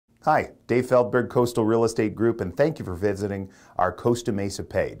Hi, Dave Feldberg, Coastal Real Estate Group, and thank you for visiting our Costa Mesa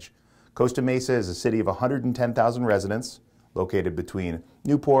page. Costa Mesa is a city of 110,000 residents located between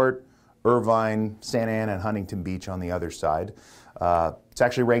Newport, Irvine, Santa Ana, and Huntington Beach on the other side. It's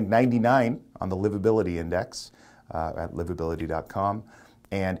actually ranked 99 on the Livability Index at livability.com,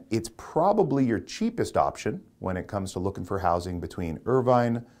 and it's probably your cheapest option when it comes to looking for housing between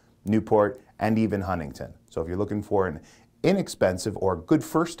Irvine, Newport, and even Huntington. So if you're looking for an inexpensive or good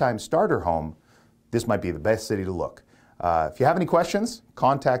first-time starter home, this might be the best city to look. If you have any questions,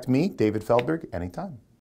 contact me, David Feldberg, anytime.